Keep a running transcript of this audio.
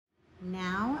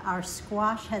Now our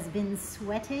squash has been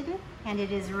sweated and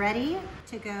it is ready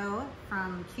to go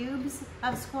from cubes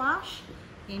of squash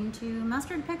into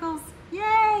mustard pickles.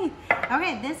 Yay!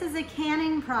 Okay, this is a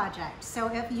canning project.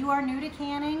 So if you are new to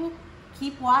canning,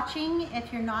 keep watching.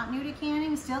 If you're not new to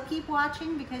canning, still keep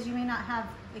watching because you may not have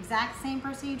exact same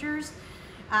procedures.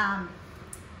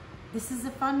 This is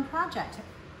a fun project.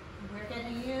 We're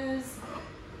going to use,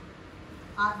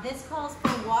 this calls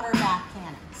for water bath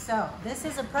canning. So this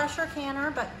is a pressure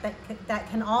canner, but that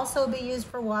can also be used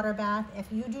for water bath. If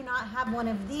you do not have one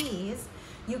of these,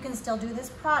 you can still do this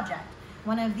project.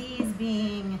 One of these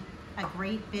being a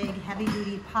great big heavy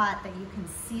duty pot that you can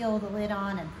seal the lid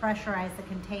on and pressurize the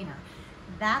container.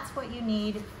 That's what you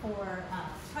need for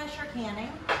pressure canning,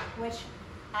 which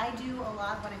I do a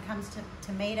lot when it comes to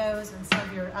tomatoes and some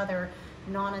of your other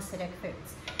non-acidic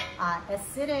foods.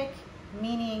 Acidic,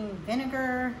 meaning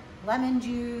vinegar, lemon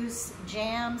juice,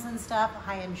 jams and stuff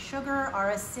high in sugar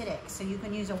are acidic. So you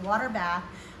can use a water bath,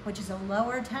 which is a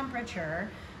lower temperature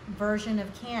version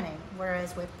of canning.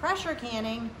 Whereas with pressure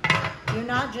canning, you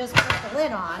not just put the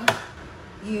lid on,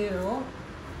 you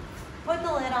put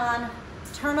the lid on,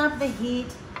 turn up the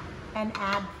heat, and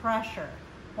add pressure.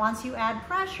 Once you add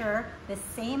pressure, the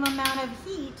same amount of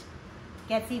heat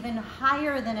gets even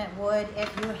higher than it would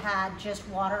if you had just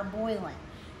water boiling.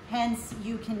 Hence,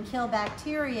 you can kill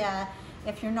bacteria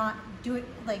if you're not doing,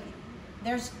 like,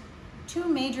 there's two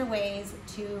major ways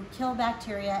to kill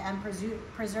bacteria and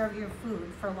preserve your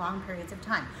food for long periods of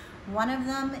time. One of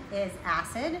them is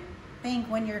acid. Think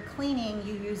when you're cleaning,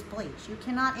 you use bleach. You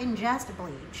cannot ingest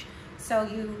bleach. So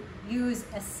you use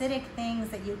acidic things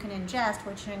that you can ingest,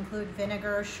 which include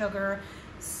vinegar, sugar.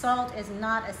 Salt is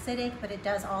not acidic, but it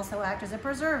does also act as a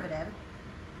preservative.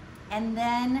 And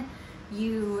then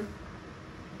you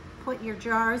put your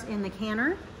jars in the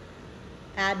canner,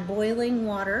 add boiling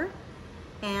water,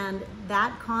 and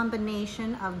that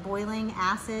combination of boiling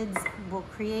acids will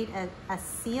create a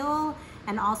seal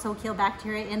and also kill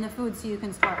bacteria in the food so you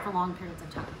can store it for long periods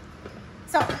of time.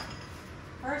 So,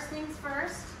 first things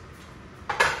first,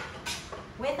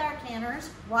 with our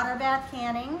canners, water bath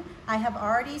canning, I have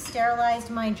already sterilized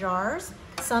my jars.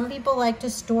 Some people like to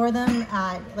store them,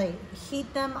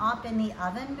 heat them up in the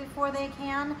oven before they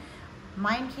can.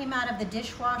 Mine came out of the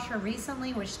dishwasher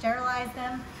recently, which sterilized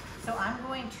them. So I'm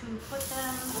going to put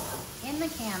them in the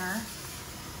canner,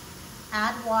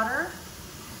 add water.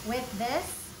 With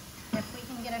this, if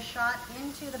we can get a shot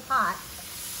into the pot,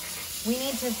 we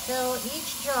need to fill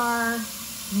each jar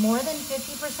more than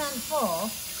 50% full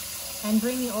and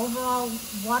bring the overall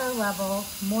water level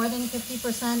more than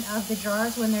 50% of the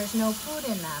jars when there's no food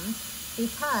in them,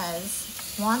 because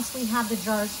once we have the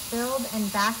jars filled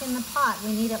and back in the pot,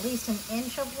 we need at least 1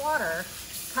 inch of water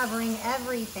covering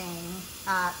everything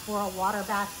for a water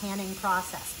bath canning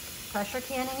process. Pressure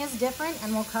canning is different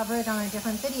and we'll cover it on a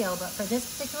different video, but for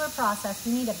this particular process,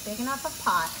 you need a big enough a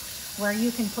pot where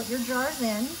you can put your jars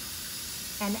in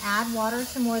and add water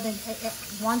to more than,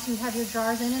 once you have your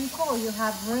jars in and full, you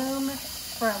have room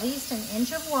for at least 1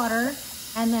 inch of water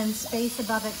and then space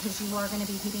above it because you are going to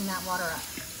be heating that water up.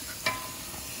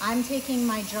 I'm taking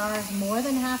my jars more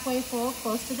than halfway full,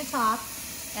 close to the top,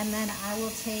 and then I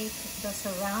will take the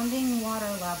surrounding water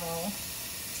level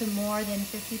to more than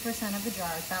 50% of the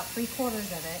jars, about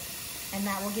 3/4 of it, and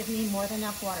that will give me more than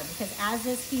enough water because as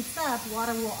this heats up,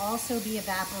 water will also be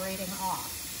evaporating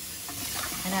off.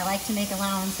 And I like to make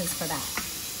allowances for that.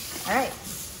 All right,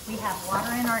 we have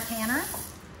water in our canner.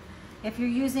 If you're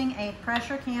using a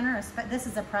pressure canner, this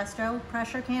is a Presto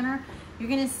pressure canner, you're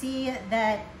gonna see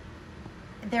that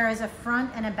there is a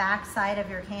front and a back side of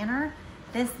your canner.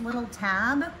 This little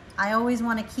tab, I always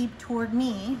want to keep toward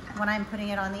me when I'm putting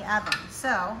it on the oven. So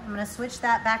I'm going to switch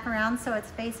that back around so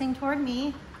it's facing toward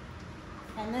me.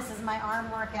 And this is my arm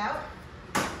workout.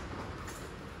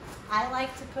 I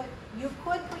like to put, you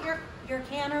could put your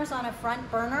canners on a front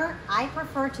burner. I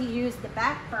prefer to use the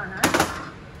back burner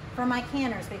for my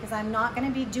canners because I'm not going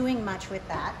to be doing much with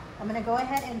that. I'm going to go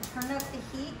ahead and turn up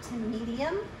the heat to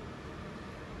medium.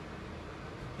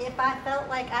 If I felt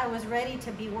like I was ready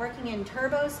to be working in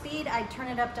turbo speed, I'd turn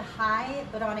it up to high,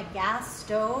 but on a gas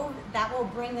stove, that will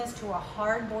bring this to a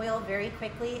hard boil very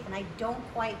quickly, and I don't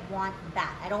quite want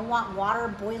that. I don't want water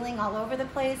boiling all over the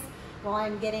place while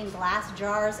I'm getting glass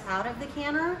jars out of the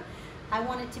canner. I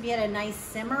want it to be at a nice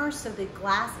simmer so the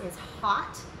glass is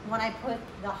hot when I put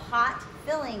the hot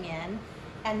filling in,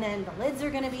 and then the lids are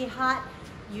gonna be hot.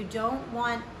 You don't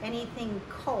want anything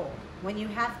cold. When you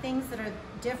have things that are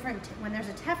different, when there's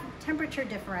a temperature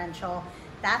differential,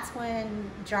 that's when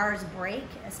jars break,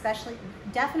 especially,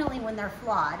 definitely when they're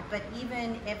flawed, but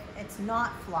even if it's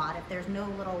not flawed, if there's no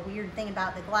little weird thing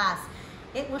about the glass,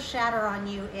 it will shatter on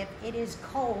you if it is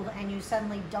cold and you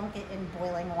suddenly dunk it in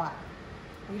boiling water.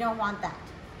 We don't want that.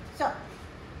 So,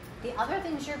 the other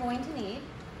things you're going to need,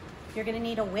 you're gonna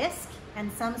need a whisk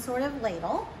and some sort of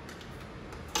ladle.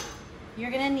 You're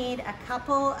gonna need a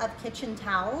couple of kitchen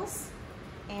towels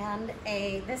and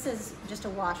this is just a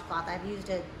washcloth. I've used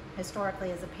it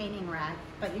historically as a painting rag,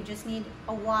 but you just need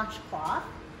a washcloth.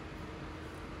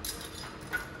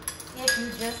 If you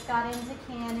just got into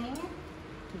canning,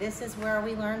 this is where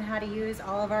we learn how to use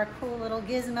all of our cool little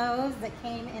gizmos that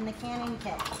came in the canning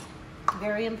kit.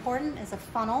 Very important is a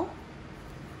funnel.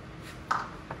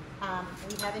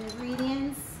 We have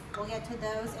ingredients. We'll get to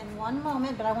those in one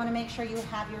moment, but I want to make sure you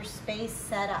have your space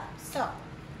set up. So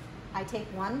I take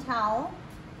one towel.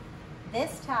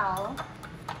 This towel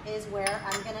is where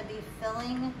I'm going to be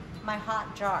filling my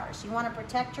hot jars. You want to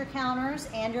protect your counters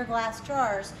and your glass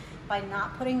jars by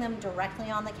not putting them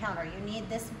directly on the counter. You need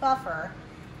this buffer,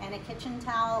 and a kitchen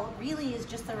towel really is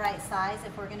just the right size.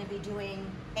 If we're going to be doing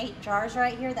 8 jars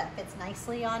right here, that fits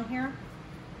nicely on here.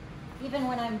 Even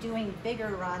when I'm doing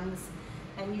bigger runs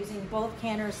and using both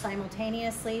canners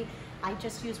simultaneously, I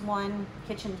just use one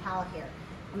kitchen towel here.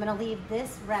 I'm gonna leave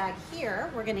this rag here.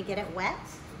 We're gonna get it wet.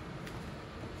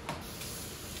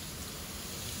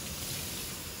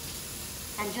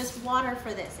 And just water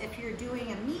for this. If you're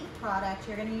doing a meat product,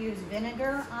 you're gonna use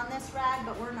vinegar on this rag,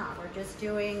 but we're not. We're just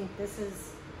doing, this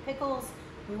is pickles.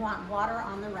 We want water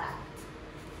on the rag.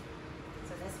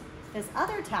 So this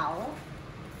other towel,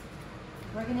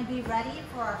 we're gonna be ready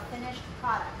for our finished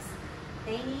products.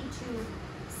 They need to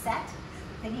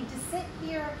sit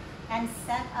here and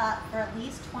set up for at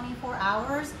least 24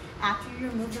 hours after you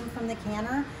remove them from the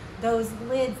canner. Those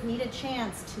lids need a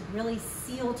chance to really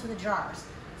seal to the jars.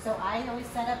 So I always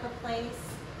set up a place,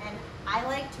 and I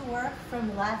like to work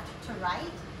from left to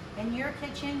right. In your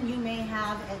kitchen, you may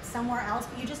have it somewhere else,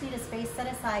 but you just need a space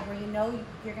set aside where you know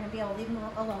you're gonna be able to leave them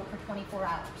alone for 24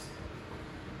 hours.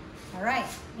 All right,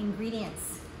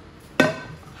 ingredients.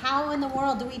 How in the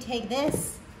world do we take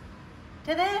this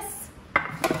to this?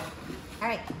 All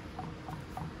right,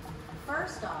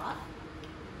 first off,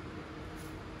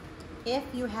 if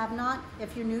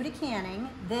you're new to canning,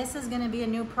 this is gonna be a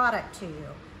new product to you.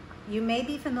 You may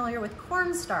be familiar with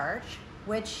cornstarch,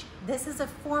 which this is a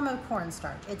form of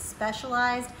cornstarch. It's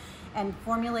specialized and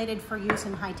formulated for use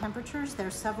in high temperatures.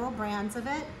 There's several brands of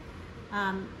it.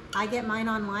 I get mine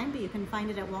online, but you can find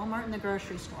it at Walmart and the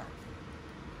grocery store.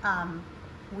 And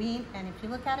if you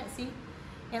look at it, see,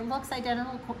 it looks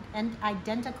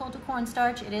identical to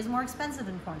cornstarch. It is more expensive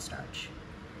than cornstarch.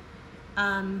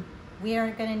 We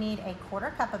are gonna need a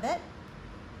 1/4 cup of it.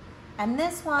 And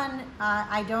this one,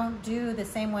 I don't do the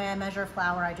same way I measure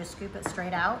flour. I just scoop it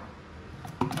straight out.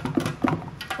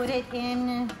 Put it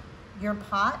in your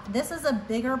pot. This is a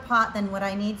bigger pot than what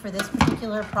I need for this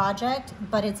particular project,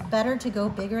 but it's better to go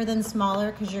bigger than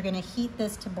smaller because you're gonna heat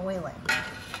this to boiling.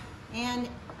 And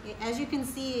as you can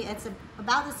see, it's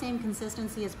about the same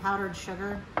consistency as powdered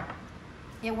sugar.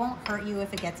 It won't hurt you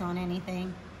if it gets on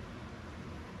anything.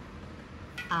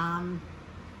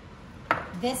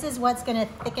 This is what's gonna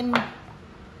thicken.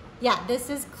 Yeah, this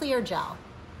is clear gel.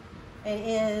 It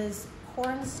is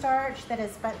cornstarch that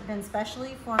has been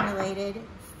specially formulated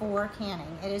for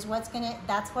canning. It is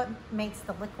that's what makes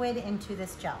the liquid into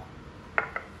this gel. All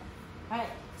right,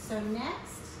 so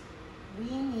next we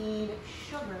need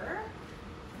sugar.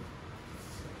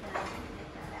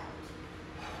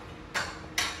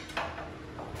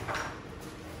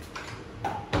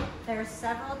 There's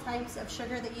several types of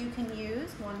sugar that you can use.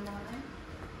 One moment.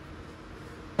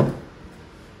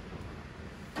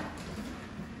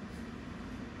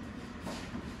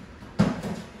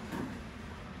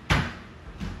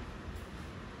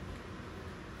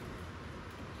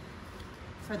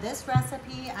 For this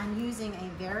recipe, I'm using a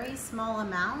very small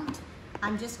amount.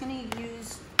 I'm just going to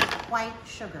use white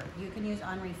sugar. You can use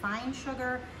unrefined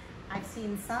sugar. I've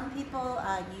seen some people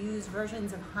use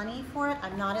versions of honey for it.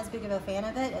 I'm not as big of a fan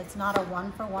of it. It's not a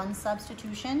one-for-one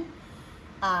substitution.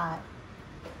 And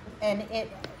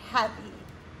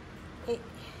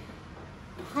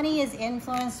honey is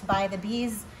influenced by the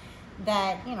bees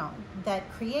that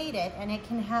create it, and it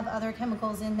can have other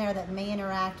chemicals in there that may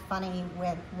interact funny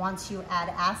with once you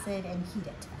add acid and heat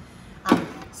it.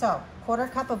 So 1/4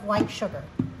 cup of white sugar.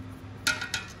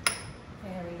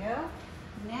 There we go.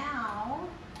 Now,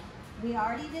 we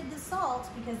already did the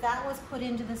salt because that was put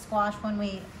into the squash when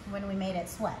we made it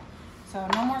sweat. So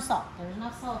no more salt. There's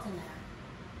enough salt in there.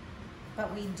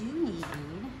 But we do need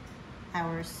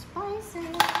our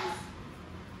spices.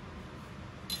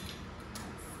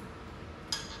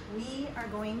 We are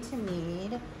going to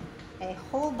need a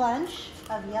whole bunch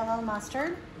of yellow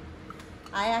mustard.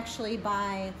 I actually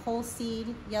buy whole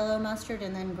seed yellow mustard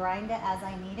and then grind it as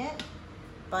I need it.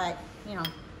 But, you know,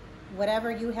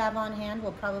 whatever you have on hand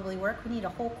will probably work. We need a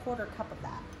whole quarter cup of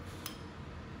that.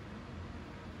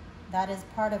 That is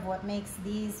part of what makes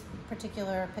these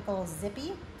particular pickles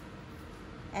zippy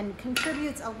and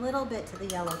contributes a little bit to the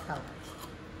yellow color.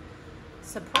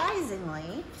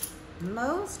 Surprisingly,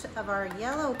 most of our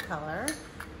yellow color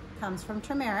comes from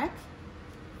turmeric,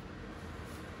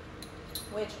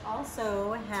 which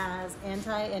also has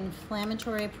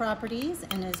anti-inflammatory properties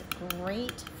and is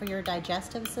great for your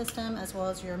digestive system as well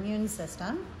as your immune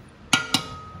system.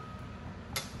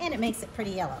 And it makes it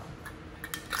pretty yellow.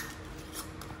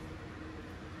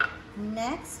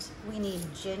 Next, we need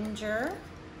ginger,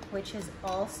 which is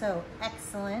also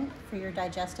excellent for your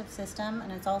digestive system,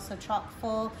 and it's also chock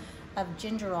full of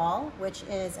gingerol, which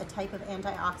is a type of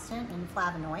antioxidant and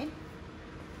flavonoid.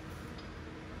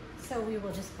 So we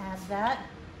will just add that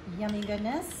yummy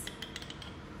goodness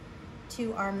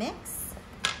to our mix.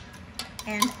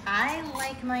 And I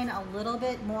like mine a little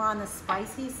bit more on the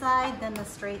spicy side than the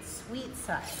straight sweet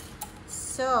side.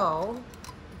 So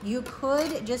you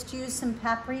could just use some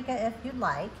paprika if you'd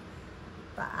like,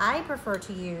 but I prefer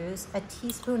to use a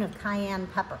teaspoon of cayenne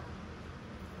pepper.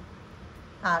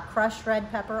 Crushed red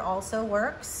pepper also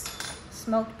works.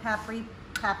 Smoked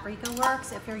paprika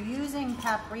works. If you're using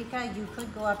paprika, you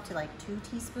could go up to like 2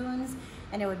 teaspoons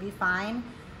and it would be fine.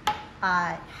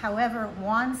 However,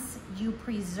 once you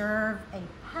preserve a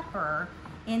pepper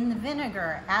in the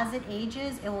vinegar, as it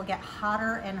ages, it will get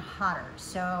hotter and hotter.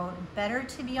 So better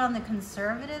to be on the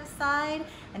conservative side.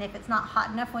 And if it's not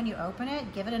hot enough when you open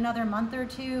it, give it another month or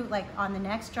two, like on the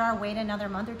next jar, wait another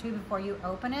month or two before you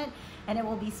open it, and it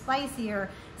will be spicier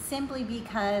simply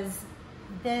because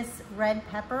this red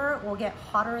pepper will get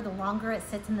hotter the longer it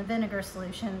sits in the vinegar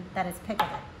solution that is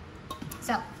pickled in.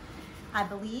 So I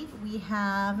believe we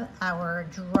have our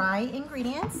dry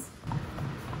ingredients.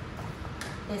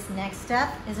 This next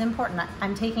step is important.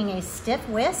 I'm taking a stiff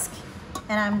whisk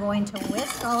and I'm going to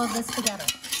whisk all of this together.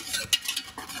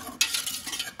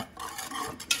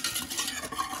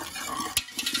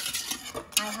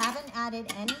 I haven't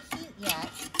added any heat yet.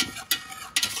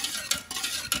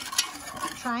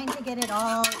 I'm trying to get it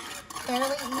all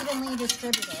fairly evenly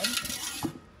distributed,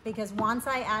 because once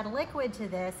I add liquid to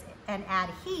this and add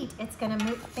heat, it's gonna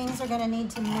move, things are gonna need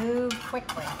to move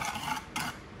quickly.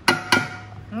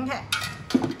 Okay.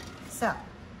 So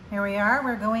here we are,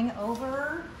 we're going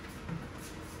over,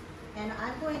 and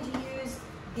I'm going to use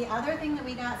the other thing that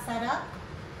we got set up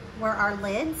were our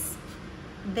lids.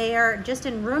 They are just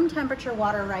in room temperature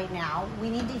water right now.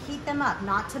 We need to heat them up,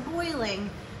 not to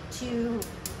boiling, to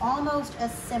almost a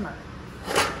simmer.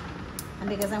 And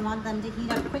because I want them to heat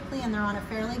up quickly and they're on a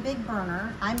fairly big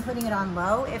burner, I'm putting it on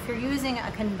low. If you're using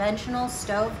a conventional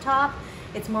stove top,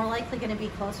 it's more likely gonna be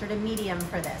closer to medium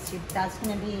for this. That's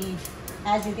gonna be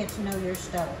as you get to know your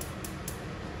stove.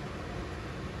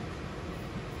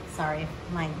 Sorry,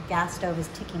 my gas stove is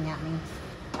ticking at me.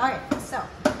 All right, so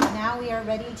now we are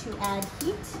ready to add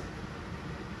heat.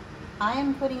 I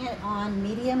am putting it on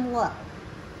medium-low.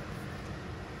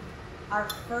 Our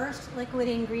first liquid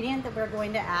ingredient that we're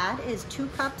going to add is 2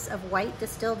 cups of white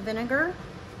distilled vinegar.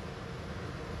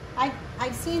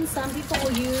 I've seen some people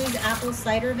will use apple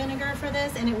cider vinegar for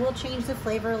this, and it will change the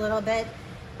flavor a little bit.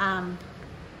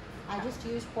 I just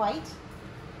use white.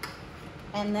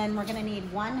 And then we're gonna need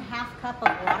 1/2 cup of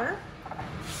water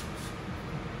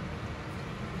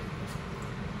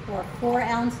for 4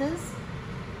 ounces.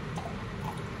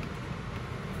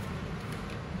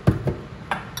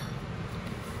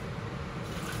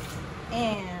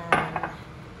 And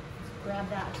grab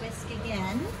that whisk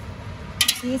again.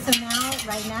 See, so now,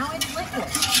 right now it's liquid.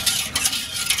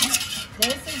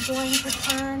 This is going to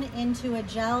turn into a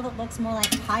gel that looks more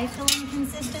like pie filling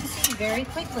consistency very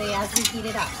quickly as we heat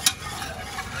it up.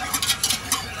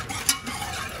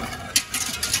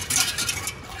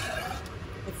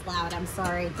 It's loud, I'm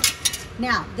sorry.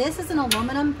 Now, this is an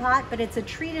aluminum pot, but it's a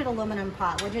treated aluminum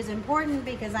pot, which is important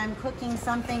because I'm cooking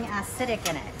something acidic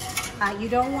in it. You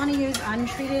don't want to use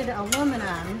untreated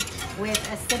aluminum with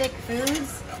acidic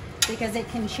foods because it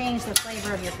can change the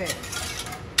flavor of your food.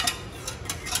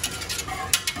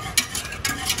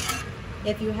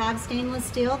 If you have stainless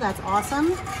steel, that's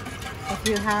awesome. If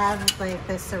you have like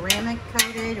the ceramic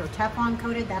coated or Teflon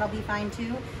coated, that'll be fine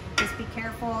too. Just be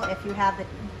careful if you have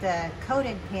the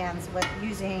coated pans with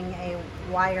using a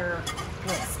wire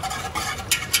whisk.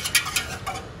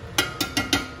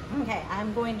 Okay,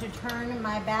 I'm going to turn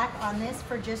my back on this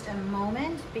for just a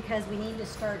moment because we need to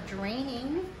start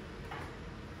draining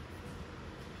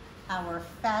our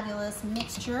fabulous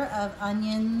mixture of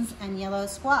onions and yellow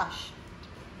squash.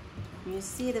 You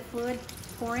see the fluid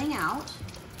pouring out.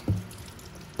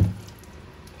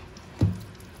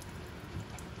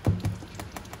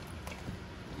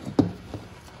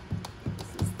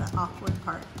 This is the awkward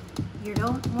part. You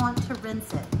don't want to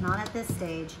rinse it, not at this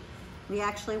stage. We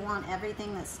actually want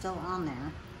everything that's still on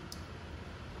there.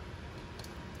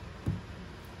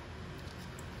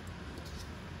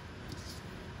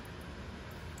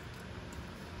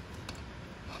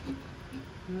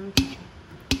 Okay.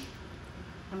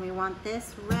 And we want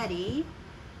this ready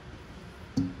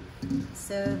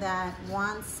so that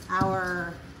once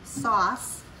our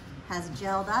sauce has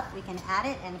gelled up, we can add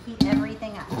it and heat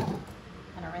everything up. I'm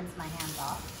gonna rinse my hands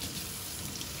off.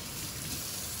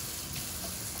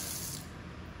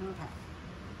 Okay.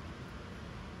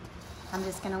 I'm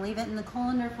just gonna leave it in the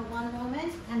colander for one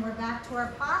moment and we're back to our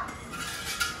pot.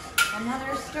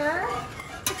 Another stir.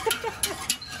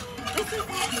 This is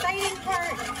the exciting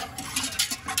part.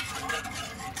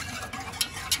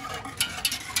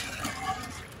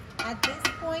 At this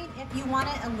point, if you want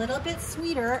it a little bit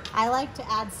sweeter, I like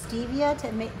to add stevia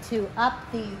to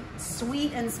up the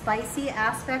sweet and spicy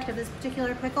aspect of this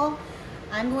particular pickle.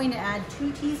 I'm going to add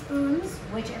 2 teaspoons,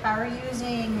 which if I were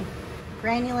using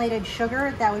granulated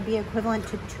sugar, that would be equivalent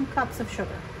to 2 cups of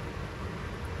sugar.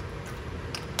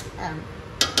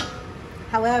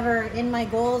 However, in my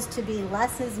goals to be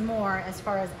less is more as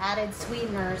far as added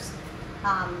sweeteners,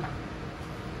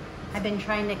 I've been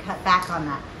trying to cut back on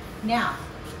that. Now,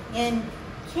 in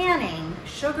canning,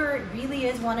 sugar really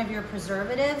is one of your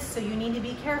preservatives, so you need to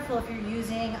be careful if you're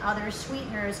using other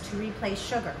sweeteners to replace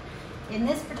sugar. In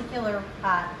this particular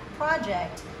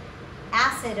project,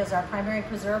 acid is our primary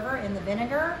preserver in the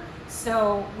vinegar,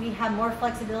 so we have more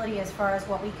flexibility as far as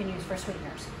what we can use for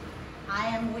sweeteners. I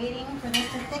am waiting for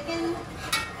this to thicken.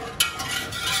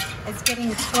 It's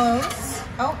getting close.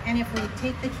 Oh, and if we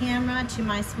take the camera to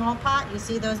my small pot, you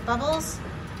see those bubbles?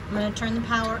 I'm gonna turn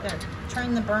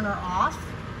the burner off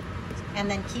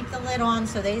and then keep the lid on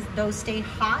so those stay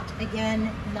hot. Again,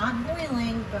 not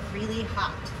boiling, but really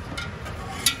hot.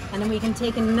 And then we can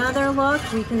take another look.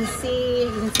 You can see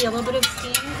a little bit of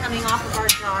steam coming off of our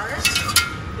jars,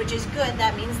 which is good.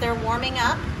 That means they're warming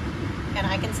up. And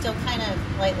I can still kind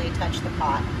of lightly touch the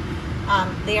pot.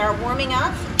 They are warming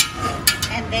up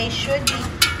and they should be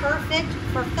perfect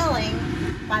for filling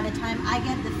by the time I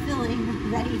get the filling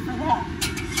ready for them.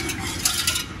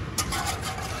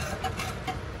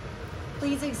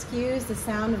 Please excuse the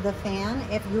sound of the fan.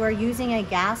 If you are using a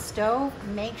gas stove,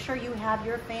 make sure you have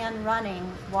your fan running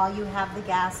while you have the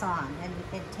gas on. And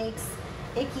it takes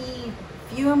icky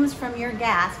fumes from your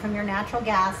gas, from your natural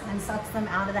gas, and sucks them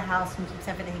out of the house and keeps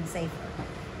everything safer.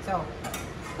 So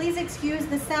please excuse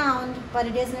the sound, but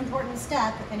it is an important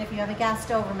step. And if you have a gas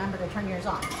stove, remember to turn yours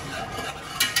on.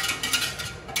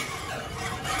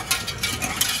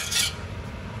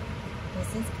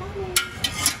 This is coming.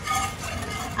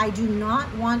 I do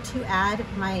not want to add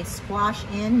my squash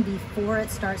in before it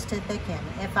starts to thicken.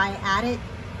 If I add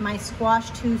my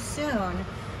squash too soon,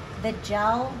 the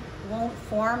gel won't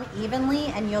form evenly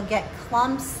and you'll get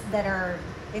clumps that are,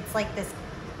 it's like this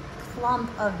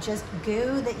clump of just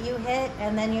goo that you hit,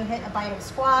 and then you hit a bite of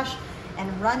squash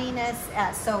and runniness.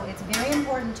 So it's very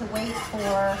important to wait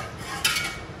for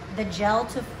the gel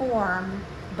to form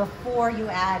before you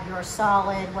add your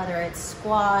solid, whether it's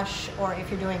squash or if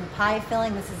you're doing pie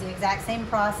filling. This is the exact same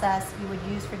process you would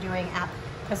use for doing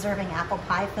preserving apple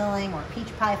pie filling or peach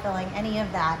pie filling, any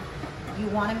of that. You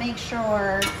want to make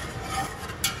sure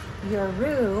your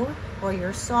roux or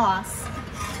your sauce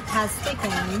has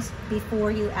thickened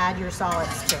before you add your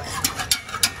solids to it.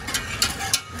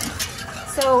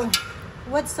 So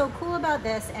what's so cool about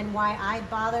this and why I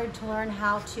bothered to learn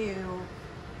how to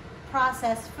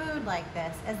process food like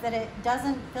this is that it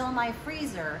doesn't fill my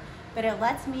freezer, but it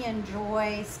lets me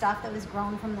enjoy stuff that was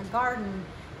grown from the garden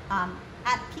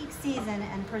at peak season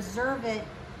and preserve it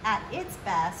at its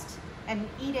best and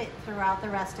eat it throughout the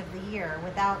rest of the year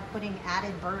without putting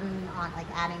added burden on, like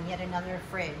adding yet another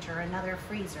fridge or another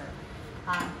freezer.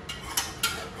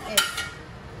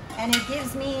 And it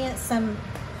gives me some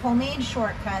homemade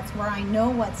shortcuts where I know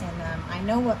what's in them. I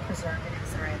know what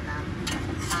preservatives are in them.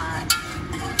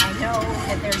 I know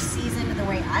that they're seasoned the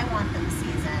way I want them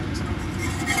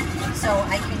seasoned. So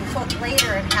I can cook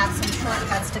later and have some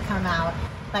shortcuts to come out,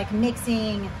 like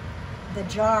mixing the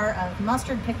jar of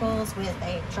mustard pickles with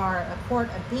a quart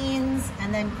of beans,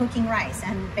 and then cooking rice,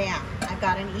 and bam, I've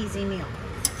got an easy meal.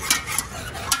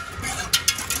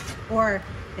 Or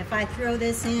if I throw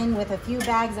this in with a few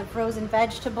bags of frozen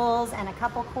vegetables and a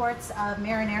couple quarts of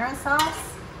marinara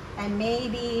sauce and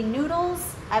maybe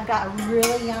noodles, I've got a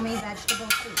really yummy vegetable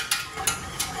soup.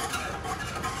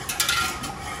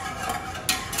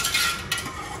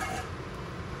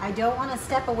 I don't want to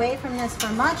step away from this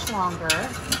for much longer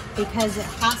because it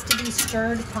has to be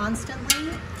stirred constantly.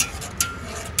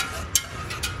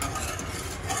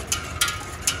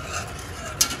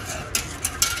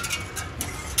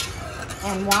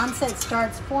 And once it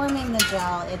starts forming the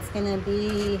gel, it's going to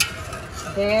be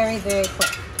very, very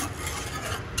quick.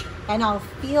 And I'll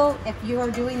feel, if you are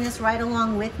doing this right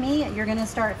along with me, you're going to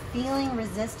start feeling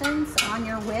resistance on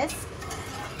your whisk.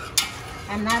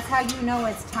 And that's how you know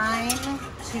it's time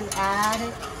to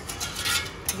add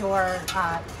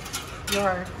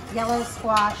your yellow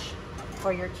squash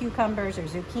or your cucumbers or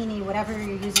zucchini, whatever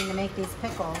you're using to make these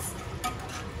pickles,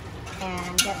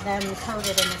 and get them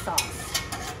coated in the sauce.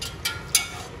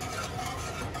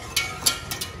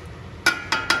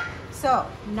 So,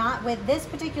 not with this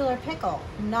particular pickle,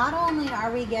 not only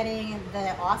are we getting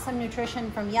the awesome nutrition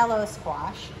from yellow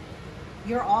squash,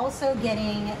 you're also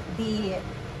getting the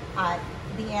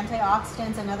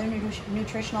antioxidants and other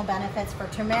nutritional benefits for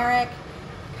turmeric,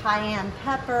 cayenne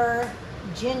pepper,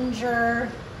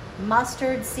 ginger,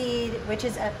 mustard seed, which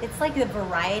is it's like a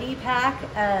variety pack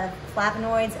of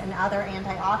flavonoids and other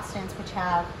antioxidants which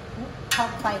have help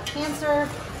fight cancer,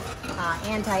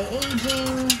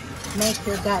 anti-aging, make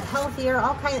your gut healthier,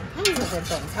 all kinds of good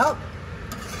things. Oh,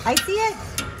 I see it.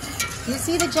 You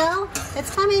see the gel?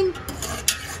 It's coming.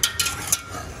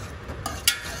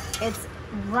 It's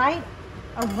right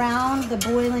around the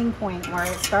boiling point where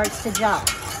it starts to gel.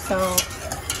 So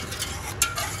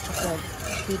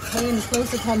have to be paying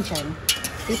close attention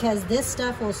because this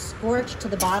stuff will scorch to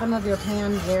the bottom of your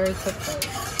pan very quickly.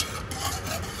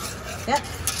 Yep,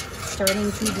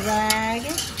 starting to drag.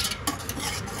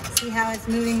 See how it's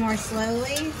moving more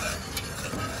slowly?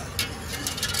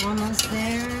 Almost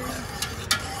there.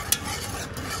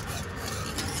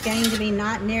 It's getting to be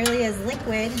not nearly as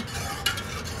liquid.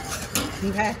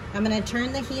 Okay, I'm gonna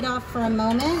turn the heat off for a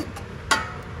moment.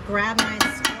 Grab my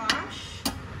squash.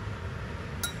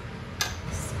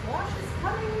 Squash is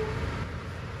coming.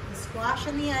 The squash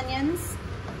and the onions.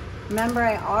 Remember,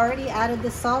 I already added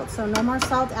the salt, so no more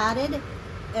salt added.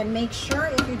 And make sure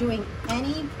if you're doing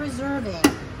any preserving,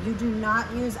 you do not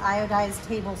use iodized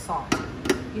table salt.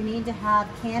 You need to have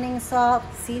canning salt.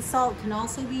 Sea salt can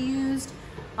also be used,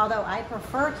 although I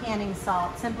prefer canning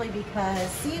salt simply because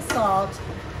sea salt,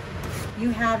 you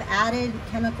have added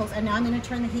chemicals. And now I'm going to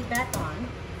turn the heat back on.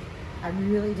 I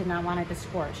really did not want it to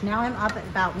scorch. Now I'm up at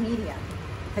about medium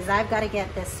because I've got to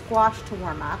get this squash to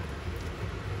warm up.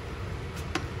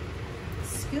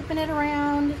 Scooping it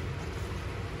around.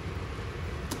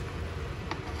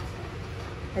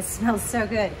 It smells so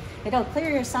good. It'll clear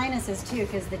your sinuses too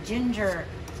because the ginger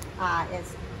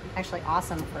is actually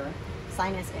awesome for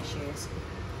sinus issues.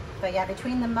 But yeah,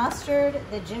 between the mustard,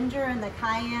 the ginger, and the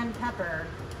cayenne pepper,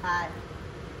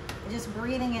 just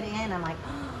breathing it in, I'm like,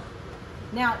 oh.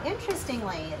 Now,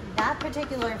 interestingly, that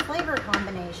particular flavor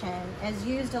combination is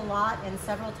used a lot in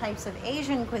several types of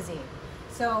Asian cuisine.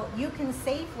 So you can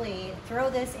safely throw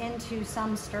this into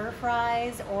some stir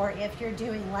fries, or if you're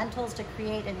doing lentils to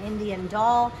create an Indian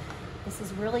dal, this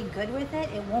is really good with it.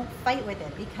 It won't fight with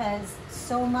it because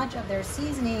so much of their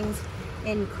seasonings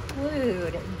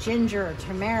include ginger,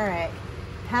 turmeric,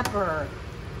 pepper.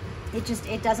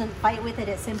 It doesn't fight with it,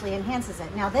 it simply enhances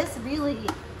it. Now this really,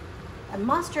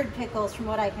 mustard pickles, from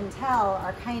what I can tell,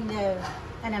 are kind of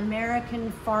an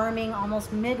American farming,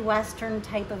 almost Midwestern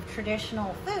type of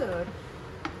traditional food.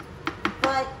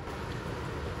 But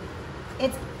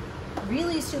it's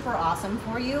really super awesome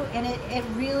for you, and it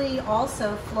really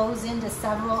also flows into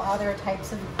several other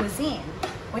types of cuisine,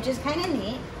 which is kind of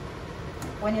neat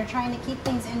when you're trying to keep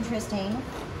things interesting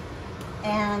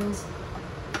and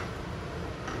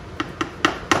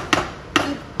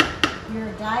keep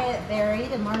your diet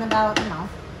varied and learn about, you know,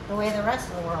 the way the rest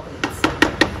of the world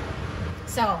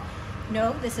eats. So,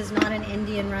 no, this is not an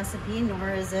Indian recipe,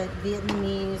 nor is it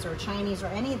Vietnamese or Chinese or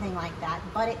anything like that.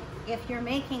 But if you're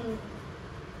making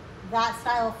that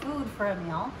style of food for a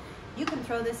meal, you can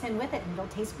throw this in with it and it'll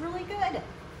taste really good.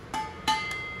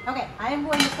 Okay, I am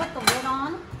going to put the lid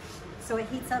on so it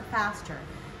heats up faster.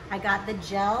 I got the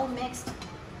gel mixed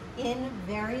in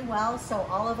very well, so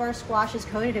all of our squash is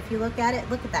coated. If you look at it,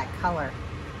 look at that color.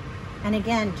 And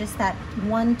again, just that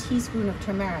 1 teaspoon of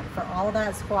turmeric for all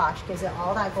that squash gives it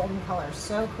all that golden color.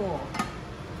 So cool.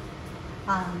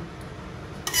 I'm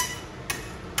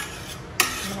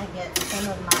gonna get some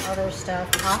of my other stuff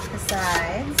off the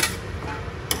sides.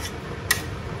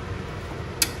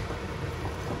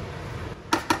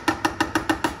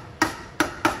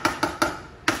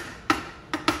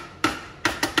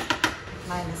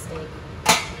 My mistake.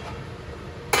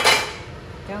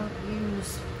 Don't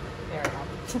use, there we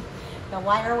go, the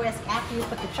wire whisk after you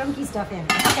put the chunky stuff in.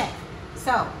 Okay,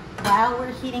 so while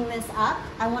we're heating this up,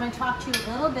 I want to talk to you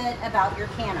a little bit about your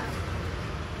canner.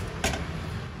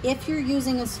 If you're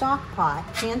using a stock pot,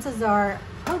 chances are,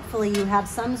 hopefully you have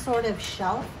some sort of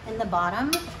shelf in the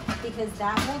bottom, because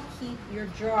that will keep your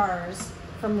jars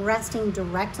from resting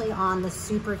directly on the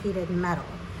superheated metal.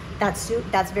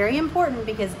 That's very important,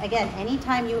 because again,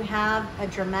 anytime you have a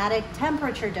dramatic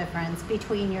temperature difference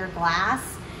between your glass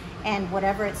and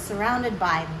whatever it's surrounded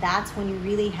by, that's when you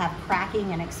really have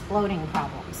cracking and exploding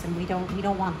problems, and we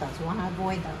don't want those. We want to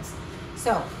avoid those.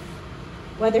 So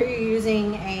whether you're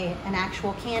using an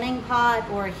actual canning pot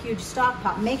or a huge stock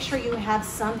pot, make sure you have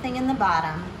something in the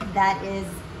bottom that is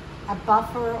a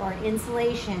buffer or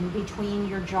insulation between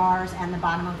your jars and the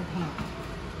bottom of the pan.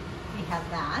 We have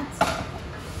that.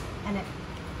 And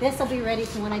this will be ready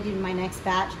for when I do my next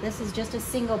batch. This is just a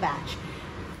single batch.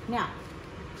 Now,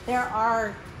 there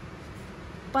are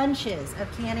bunches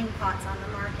of canning pots on the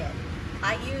market.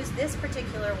 I use this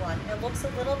particular one. It looks a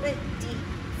little bit deep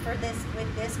for this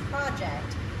with this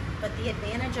project, but the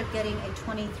advantage of getting a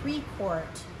 23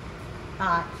 quart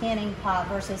canning pot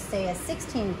versus say a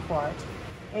 16 quart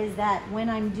is that when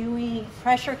I'm doing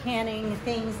pressure canning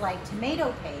things like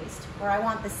tomato paste, where I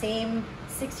want the same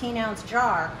 16-ounce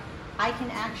jar, I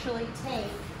can actually take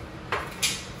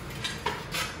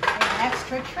an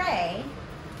extra tray,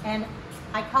 and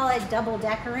I call it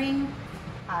double-deckering,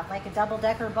 like a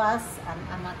double-decker bus.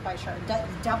 I'm not quite sure.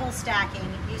 Double stacking.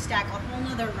 You stack a whole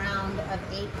nother round of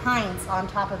 8 pints on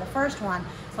top of the first one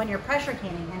when you're pressure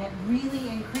canning, and it really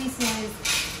increases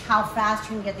how fast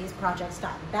you can get these projects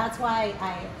done. That's why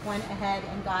I went ahead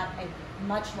and got a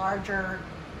much larger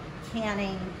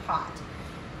canning pot.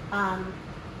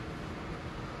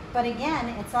 But again,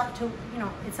 it's up to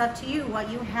you what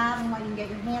you have and what you can get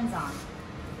your hands on.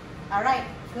 All right,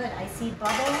 good. I see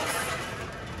bubbles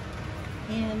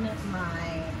in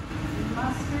my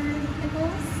mustard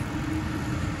pickles.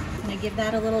 I'm gonna give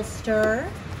that a little stir,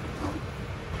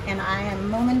 and I am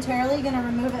momentarily gonna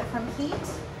remove it from heat.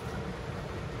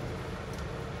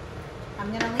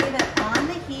 I'm gonna leave it on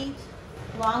the heat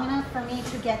long enough for me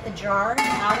to get the jars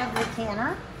out of the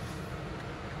canner.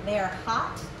 They are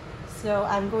hot. So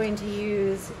I'm going to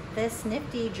use this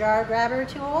nifty jar grabber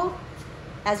tool.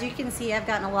 As you can see, I've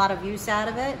gotten a lot of use out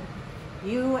of it.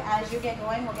 You, as you get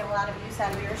going, will get a lot of use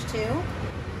out of yours too.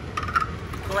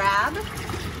 Grab,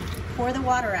 pour the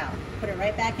water out. Put it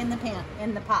right back in the pan,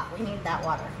 in the pot. We need that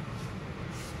water.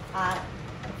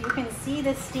 If you can see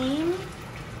the steam,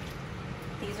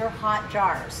 these are hot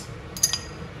jars,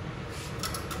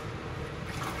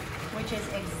 which is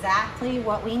exactly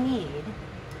what we need.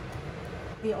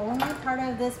 The only part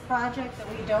of this project that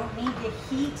we don't need to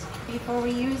heat before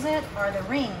we use it are the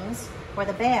rings or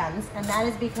the bands, and that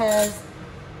is because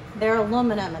they're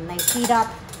aluminum and they heat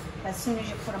up as soon as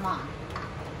you put them on.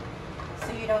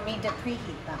 So you don't need to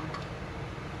preheat them.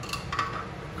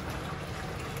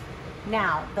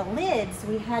 Now, the lids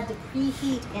we had to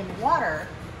preheat in water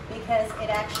because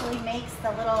it actually makes the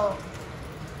little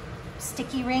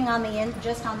sticky ring on the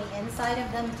just on the inside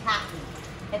of them tacky.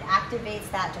 It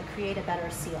activates that to create a better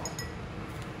seal.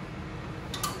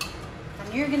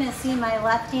 And you're gonna see my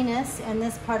leftiness in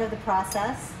this part of the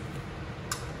process.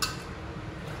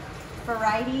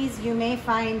 Varieties, you may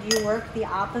find you work the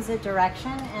opposite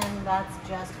direction, and that's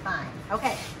just fine.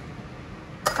 Okay,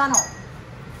 funnel.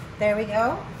 There we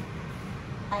go.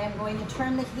 I am going to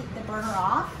turn the burner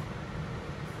off.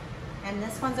 And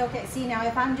this one's okay. See, now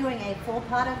if I'm doing a full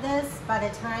pot of this, by the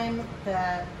time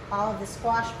all of the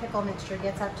squash pickle mixture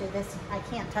gets up to this, I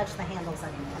can't touch the handles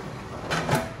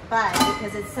anymore. But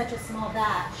because it's such a small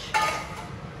batch,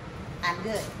 I'm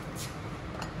good.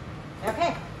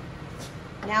 Okay,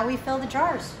 now we fill the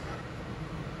jars.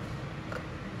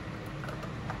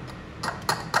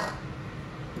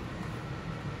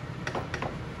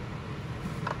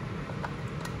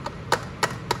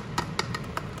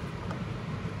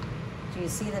 Do you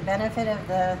see the benefit of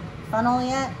the funnel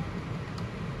yet?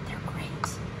 They're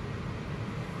great.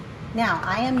 Now,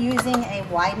 I am using a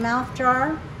wide mouth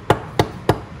jar.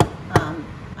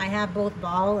 I have both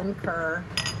Ball and Kerr.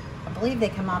 I believe they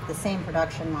come off the same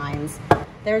production lines.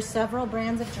 There's several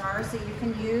brands of jars that you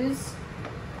can use.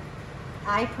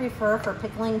 I prefer, for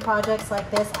pickling projects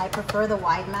like this, I prefer the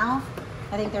wide mouth.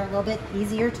 I think they're a little bit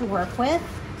easier to work with.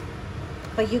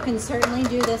 But you can certainly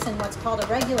do this in what's called a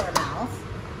regular mouth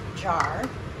jar.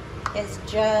 It's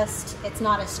just, it's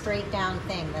not a straight down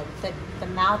thing. The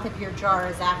mouth of your jar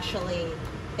is actually,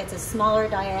 it's a smaller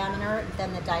diameter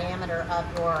than the diameter of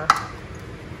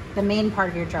the main part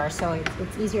of your jar, so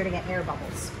it's easier to get air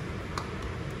bubbles.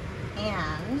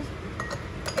 And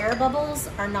air bubbles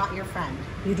are not your friend.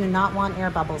 You do not want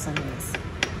air bubbles in these.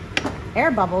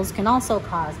 Air bubbles can also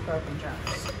cause broken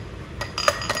jars.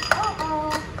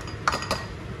 Uh-oh.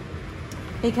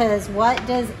 Because what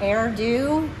does air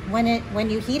do? When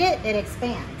you heat it, it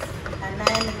expands. And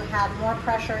then you have more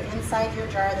pressure inside your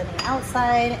jar than the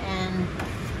outside, and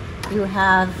you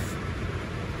have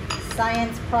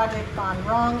science project gone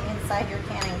wrong inside your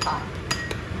canning pot.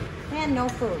 And no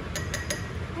food.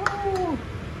 Ooh.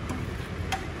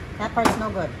 That part's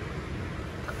no good.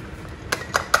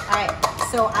 All right,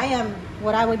 so I am,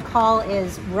 what I would call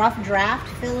is rough draft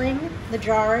filling the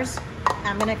jars.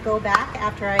 I'm gonna go back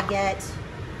after I get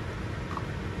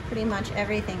pretty much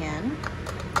everything in.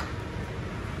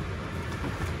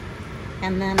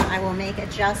 And then I will make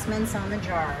adjustments on the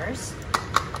jars.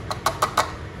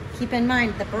 Keep in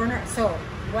mind the burner, so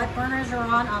what burners are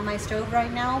on my stove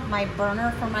right now? My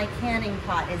burner for my canning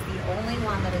pot is the only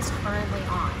one that is currently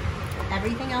on.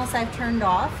 Everything else I've turned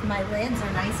off. My lids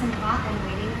are nice and hot and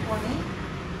waiting for me.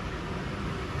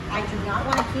 I do not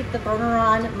want to keep the burner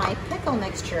on my pickle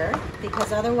mixture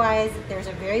because otherwise there's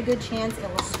a very good chance it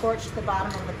will scorch the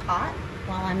bottom of the pot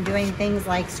while I'm doing things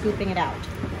like scooping it out.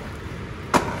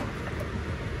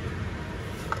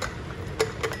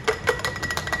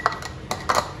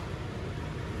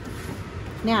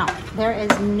 Now, there is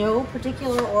no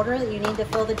particular order that you need to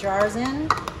fill the jars in.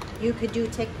 You could do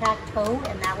tic-tac-toe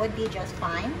and that would be just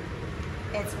fine.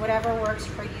 It's whatever works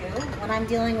for you. When I'm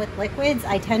dealing with liquids,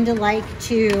 I tend to like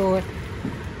to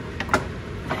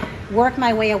work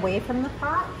my way away from the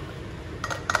pot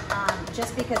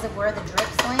just because of where the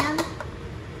drips land.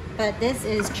 But this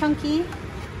is chunky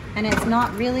and it's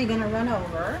not really gonna run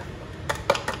over.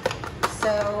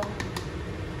 So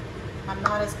I'm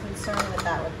not as concerned with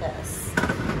that with this.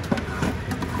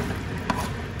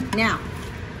 Now,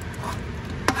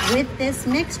 with this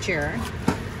mixture,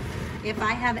 if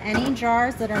I have any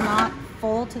jars that are not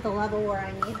full to the level where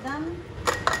I need them,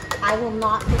 I will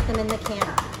not put them in the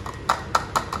canner.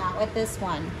 Not with this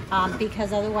one,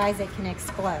 because otherwise it can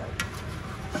explode.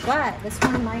 But this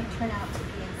one might turn out to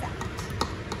be exact,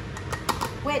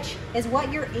 which is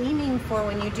what you're aiming for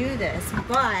when you do this,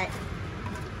 but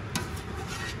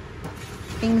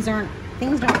things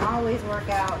don't always work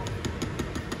out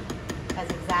as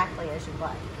exactly as you'd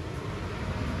like.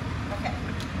 Okay.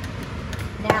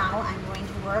 Now I'm going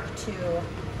to work to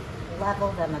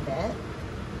level them a bit.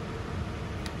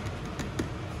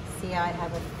 See, I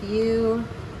have a few,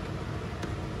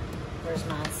 where's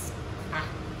my,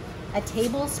 a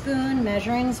tablespoon,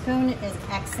 measuring spoon is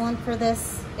excellent for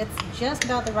this. It's just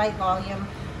about the right volume,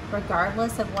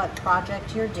 regardless of what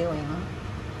project you're doing.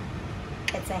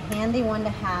 It's a handy one to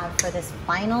have for this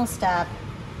final step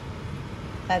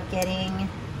of getting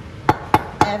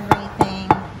everything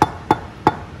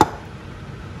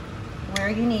where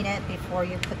you need it before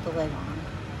you put the lid on.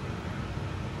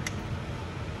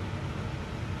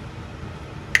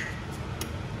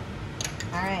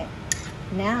 All right,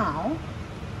 now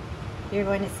you're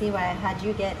going to see why I had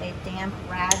you get a damp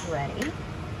rag ready.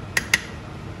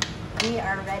 We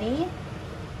are ready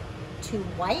to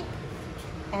wipe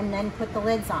and then put the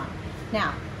lids on.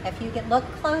 Now, if you can look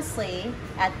closely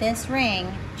at this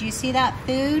ring, do you see that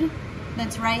food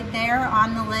that's right there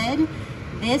on the lid?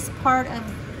 This part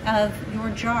of your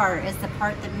jar is the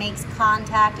part that makes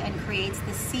contact and creates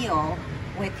the seal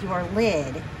with your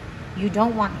lid. You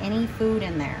don't want any food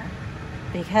in there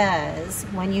because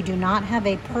when you do not have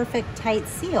a perfect tight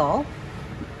seal,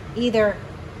 either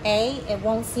A, it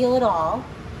won't seal at all,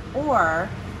 or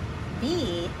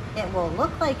B, it will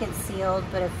look like it's sealed,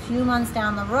 but a few months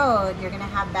down the road, you're gonna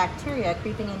have bacteria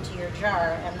creeping into your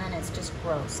jar, and then it's just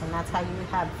gross. And that's how you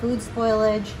have food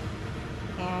spoilage,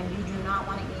 and you do not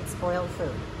wanna eat spoiled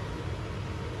food.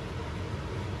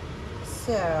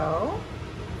 So,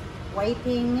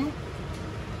 wiping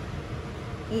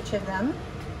each of them.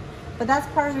 But that's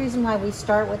part of the reason why we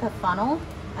start with a funnel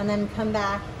and then come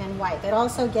back and wipe. It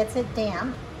also gets it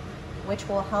damp, which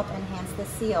will help enhance the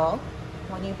seal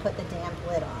when you put the damp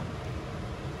lid on.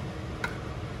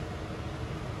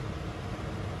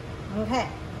 Okay,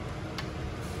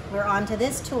 we're on to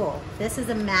this tool. This is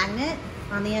a magnet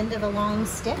on the end of a long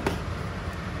stick.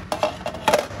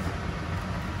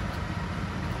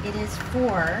 it is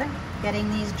for getting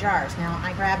these jars. Now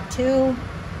I grabbed 2.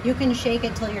 You can shake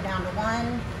it till you're down to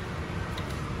 1.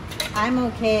 I'm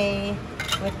okay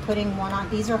with putting 1 on.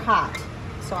 These are hot,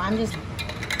 so I'm just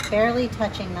barely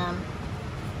touching them,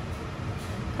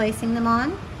 placing them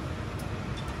on.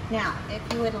 Now, if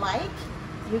you would like,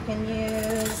 you can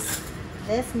use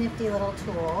this nifty little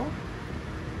tool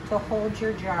to hold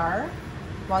your jar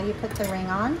while you put the ring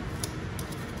on.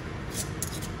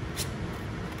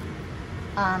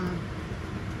 I'm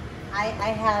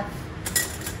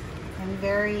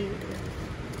very,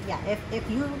 yeah, if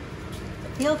you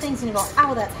feel things and you go,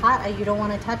 ow, that's hot, you don't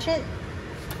want to touch it,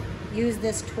 use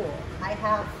this tool. I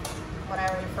have what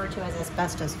I refer to as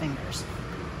asbestos fingers.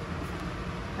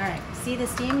 All right, see the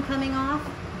steam coming off?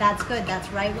 That's good, that's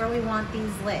right where we want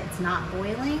these lids. Not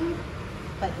boiling,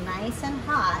 but nice and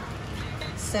hot,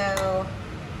 so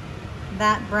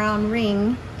that brown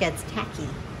ring gets tacky.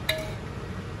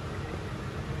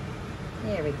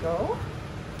 There we go.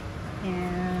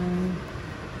 And,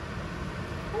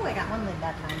 oh, I got 1 lid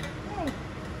that time. Yay.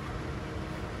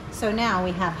 So now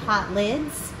we have hot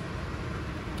lids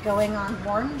going on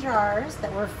warm jars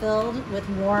that were filled with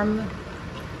warm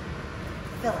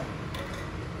filling.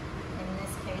 In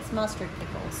this case, mustard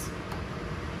pickles.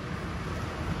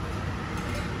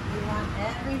 You want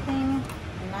everything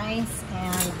nice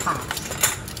and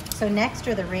hot. So next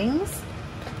are the rings.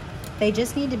 They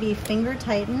just need to be finger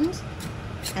tightened,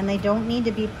 and they don't need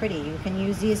to be pretty. You can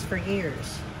use these for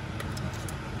years.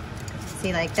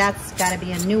 See, like that's got to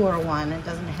be a newer one. It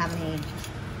doesn't have any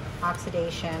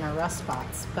oxidation or rust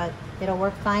spots, but it'll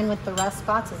work fine with the rust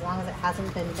spots as long as it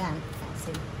hasn't been bent. Let's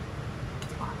see.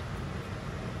 It's hot.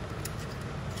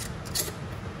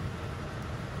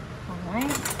 All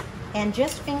right. And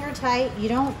just finger tight. You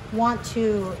don't want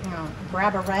to,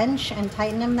 grab a wrench and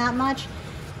tighten them that much.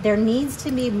 There needs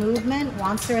to be movement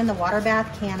once they're in the water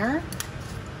bath canner.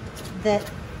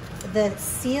 That the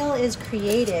seal is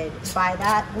created by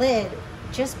that lid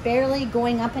just barely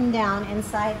going up and down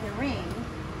inside the ring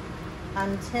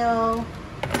until,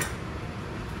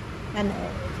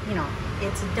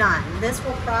 it's done. This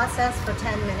will process for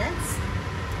 10 minutes.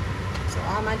 So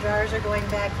all my jars are going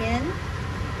back in.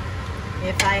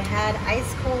 If I had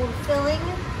ice cold filling,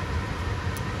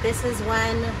 this is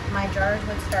when my jars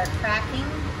would start cracking.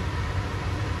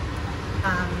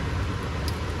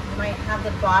 You might have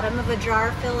the bottom of a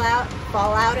jar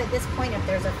fall out at this point if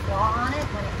there's a flaw on it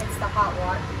when it hits the hot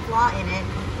water, flaw in it.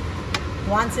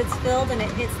 Once it's filled and it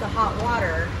hits the hot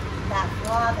water, that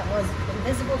flaw that was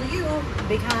invisible to you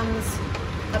becomes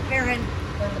apparent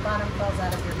when the bottom falls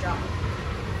out of your jar.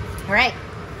 All right,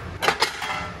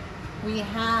 we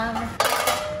have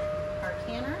our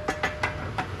canner.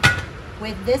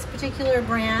 With this particular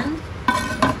brand,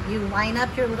 you line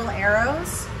up your little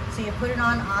arrows. So you put it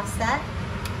on offset,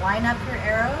 line up your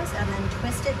arrows, and then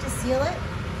twist it to seal it.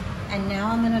 And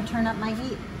now I'm going to turn up my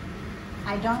heat.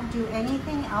 I don't do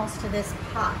anything else to this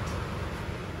pot.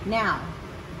 Now,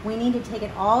 we need to take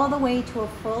it all the way to a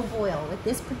full boil. With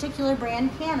this particular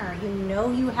brand canner,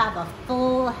 you have a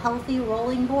full, healthy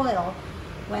rolling boil.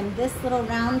 When this little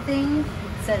round thing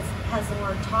has the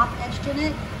word top etched in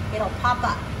it, it'll pop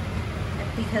up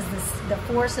because the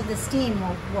force of the steam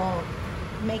will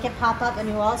make it pop up, and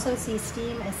you'll also see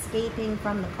steam escaping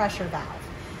from the pressure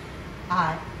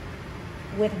valve.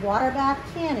 With water bath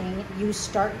canning, you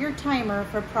start your timer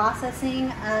for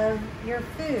processing of your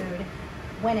food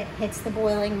when it hits the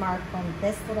boiling mark, when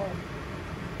this little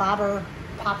bobber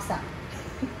pops up.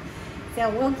 So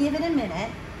we'll give it a minute.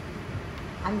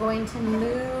 I'm going to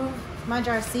move my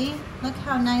jar. See, look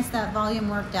how nice that volume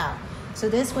worked out. So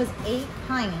this was 8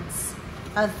 pints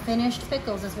of finished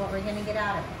pickles is what we're gonna get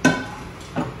out of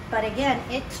it. But again,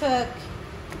 it took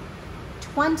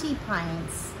 20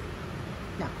 pints,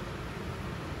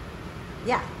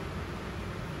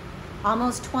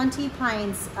 almost 20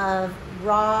 pints of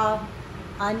raw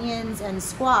onions and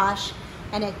squash,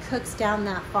 and it cooks down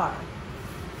that far.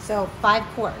 So 5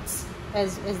 quarts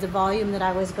is the volume that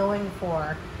I was going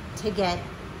for to get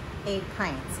 8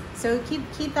 pints. So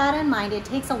keep that in mind. It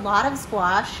takes a lot of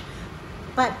squash,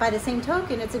 but by the same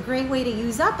token, it's a great way to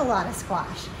use up a lot of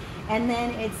squash. And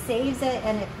then it saves it,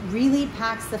 and it really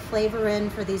packs the flavor in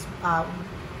for these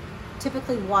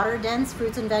typically water dense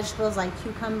fruits and vegetables like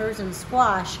cucumbers and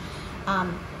squash.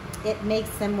 It makes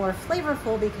them more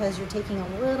flavorful because you're taking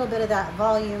a little bit of that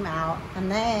volume out. And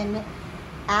then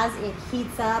as it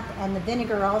heats up and the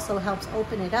vinegar also helps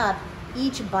open it up,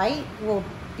 each bite will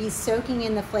be soaking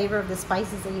in the flavor of the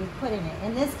spices that you've put in it.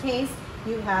 In this case,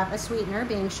 you have a sweetener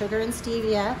being sugar and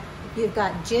stevia. You've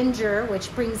got ginger,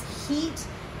 which brings heat,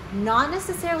 not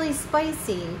necessarily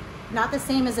spicy, not the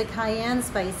same as a cayenne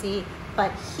spicy,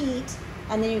 but heat.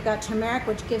 And then you've got turmeric,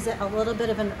 which gives it a little bit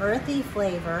of an earthy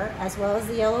flavor, as well as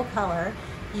the yellow color.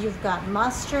 You've got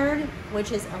mustard,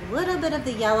 which is a little bit of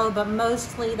the yellow, but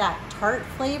mostly that tart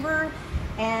flavor.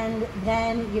 And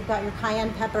then you've got your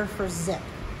cayenne pepper for zip.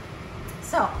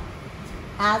 So,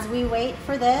 as we wait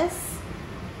for this,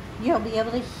 you'll be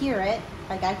able to hear it.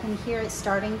 Like I can hear it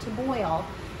starting to boil.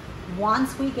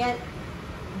 Once we get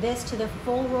this to the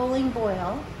full rolling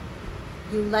boil,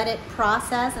 you let it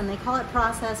process, and they call it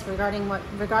process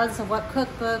regardless of what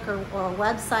cookbook or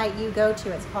website you go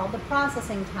to. It's called the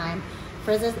processing time.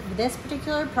 For this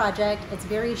particular project, it's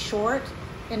very short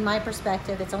in my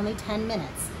perspective. It's only 10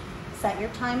 minutes. Set your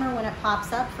timer when it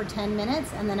pops up for 10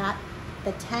 minutes, and then at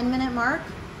the 10-minute mark,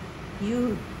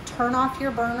 you turn off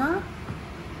your burner,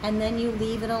 and then you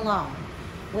leave it alone.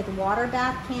 With water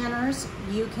bath canners,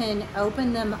 you can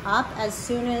open them up as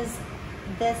soon as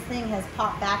this thing has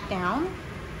popped back down,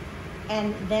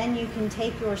 and then you can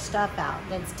take your stuff out.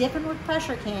 It's different with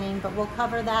pressure canning, but we'll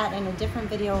cover that in a different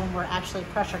video when we're actually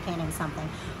pressure canning something.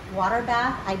 Water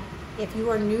bath, if you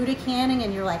are new to canning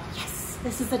and you're like, yes,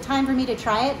 this is the time for me to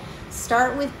try it,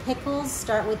 start with pickles,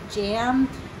 start with jam,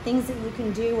 things that you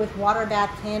can do with water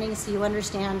bath canning so you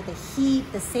understand the heat,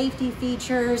 the safety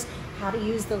features, how to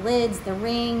use the lids, the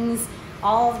rings,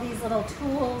 all of these little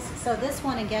tools. So this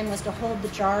one again was to hold the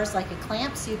jars like a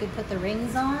clamp so you could put the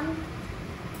rings on.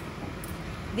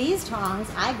 These tongs,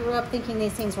 I grew up thinking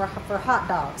these things were for hot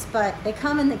dogs, but they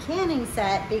come in the canning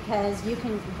set because you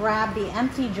can grab the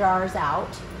empty jars out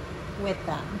with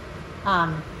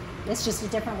them. It's just a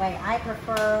different way. I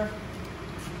prefer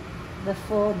the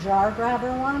full jar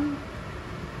grabber one,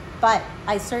 but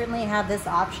I certainly have this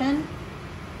option.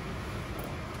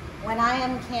 When I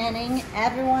am canning,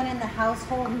 everyone in the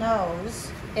household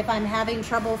knows if I'm having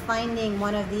trouble finding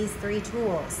one of these 3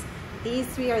 tools. These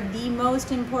 3 are the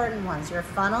most important ones. Your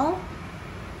funnel,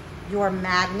 your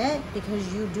magnet,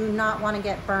 because you do not want to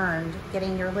get burned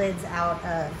getting your lids out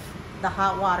of the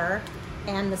hot water,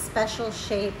 and the special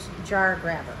shaped jar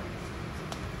grabber.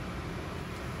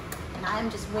 And I'm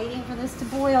just waiting for this to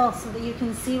boil so that you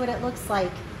can see what it looks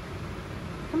like.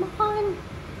 Come on.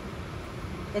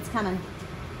 It's coming.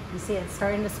 You see it's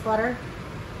starting to splutter?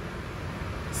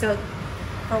 So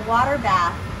for water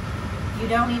bath, you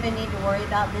don't even need to worry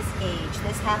about this gauge.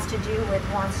 This has to do with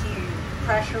once you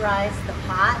pressurize the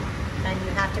pot, and you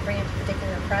have to bring it to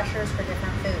particular pressures for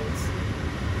different foods.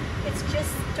 It's just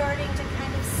starting to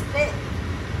kind of spit.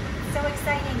 It's so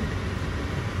exciting.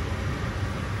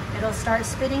 It'll start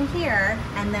spitting here,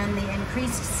 and then the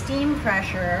increased steam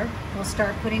pressure will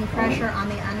start putting pressure on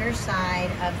the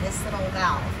underside of this little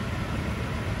valve.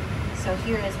 So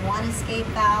here is one escape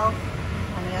valve,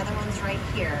 and the other one's right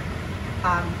here.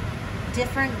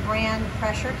 Different brand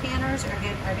pressure canners are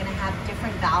going to have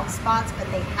different valve spots, but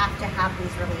they have to have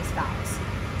these release valves.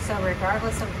 So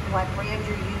regardless of what brand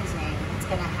you're using, it's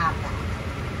going to have that.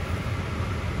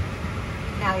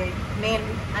 Now,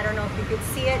 I don't know if you could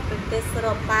see it, but this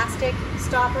little plastic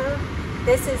stopper,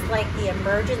 this is like the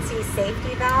emergency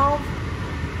safety valve.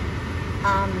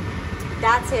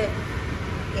 That's it.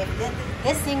 If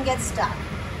this thing gets stuck,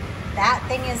 that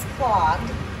thing is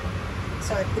clogged.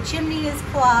 So if the chimney is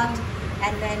clogged,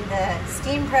 and then the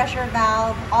steam pressure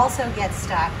valve also gets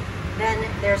stuck, then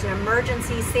there's an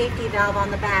emergency safety valve on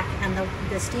the back, and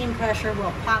the steam pressure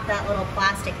will pop that little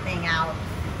plastic thing out,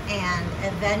 and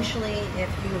eventually if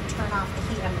you turn off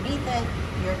the heat underneath it,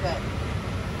 you're good.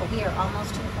 But we are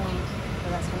almost to the point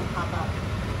where that's going to pop up,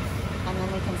 and then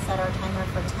we can set our timer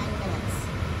for 10 minutes.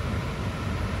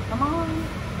 Come on.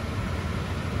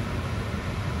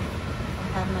 I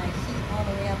have my heat all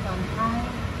the way up on high.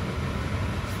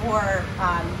 For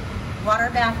water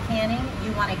bath canning,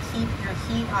 you want to keep your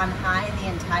heat on high the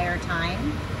entire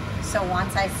time. So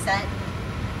once I set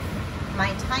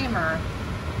my timer,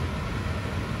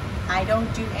 I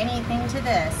don't do anything to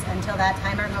this until that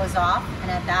timer goes off,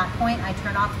 and at that point I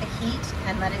turn off the heat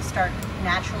and let it start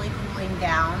naturally cooling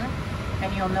down,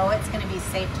 and you'll know it's going to be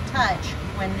safe to touch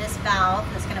when this valve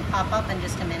that's going to pop up in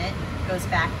just a minute goes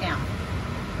back down.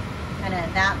 And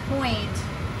at that point,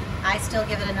 I still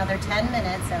give it another 10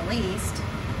 minutes at least,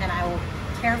 and I will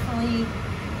carefully,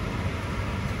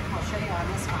 I'll show you on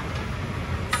this one.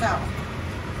 So,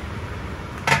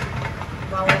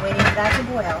 while we're waiting for that to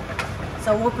boil,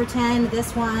 so we'll pretend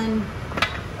this one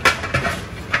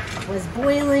was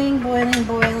boiling.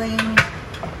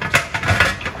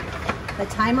 The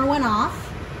timer went off.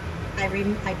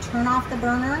 I turn off the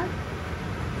burner,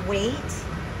 wait,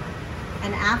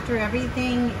 and after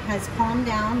everything has calmed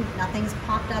down, nothing's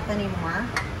popped up anymore,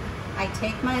 I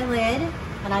take my lid,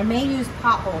 and I may use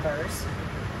pot holders,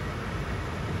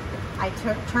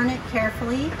 turn it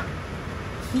carefully.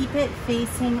 Keep it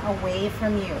facing away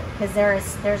from you because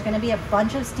there's going to be a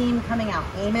bunch of steam coming out.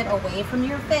 Aim it away from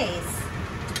your face.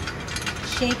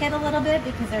 Shake it a little bit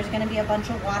because there's going to be a bunch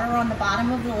of water on the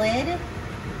bottom of the lid,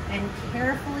 and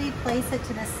carefully place it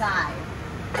to the side.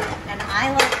 And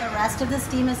I let the rest of the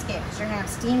steam escape because you're going to have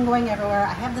steam going everywhere.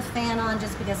 I have the fan on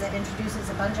just because it introduces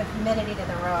a bunch of humidity to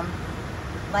the room.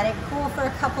 Let it cool for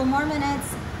a couple more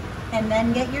minutes, and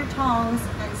then get your tongs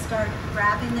and start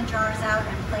grabbing the jars out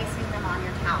and placing them on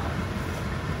your towel.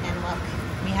 And look,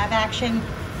 we have action.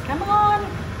 Come on.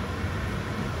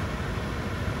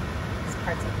 This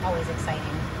part's always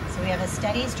exciting. So we have a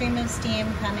steady stream of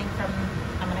steam coming from,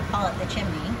 I'm gonna call it the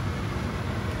chimney.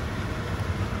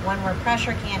 When we're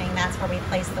pressure canning, that's where we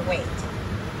place the weight.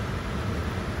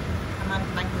 Come on,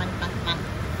 come on, come on, come on, come on.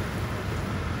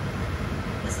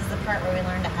 This is the part where we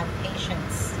learn to have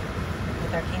patience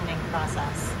with our canning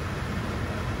process.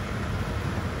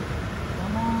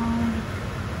 Come on.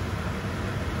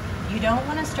 You don't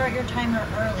want to start your timer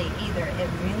early either. It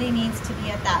really needs to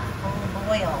be at that full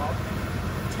boil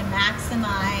to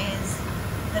maximize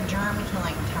the germ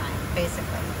killing time,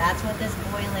 basically. That's what this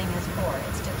boiling is for.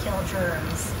 It's to kill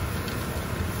germs.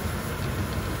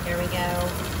 There we go.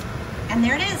 And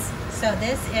there it is. So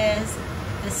this is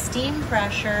the steam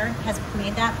pressure has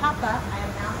made that pop up. I am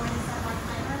now going to set my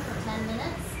timer for 10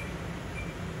 minutes.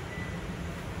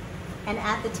 And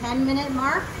at the 10-minute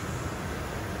mark,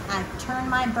 I turn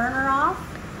my burner off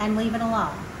and leave it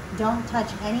alone. Don't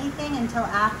touch anything until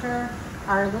after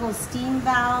our little steam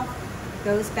valve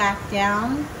goes back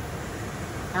down.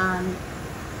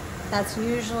 That's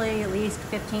usually at least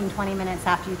 15-20 minutes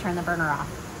after you turn the burner off.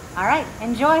 All right,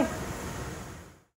 enjoy.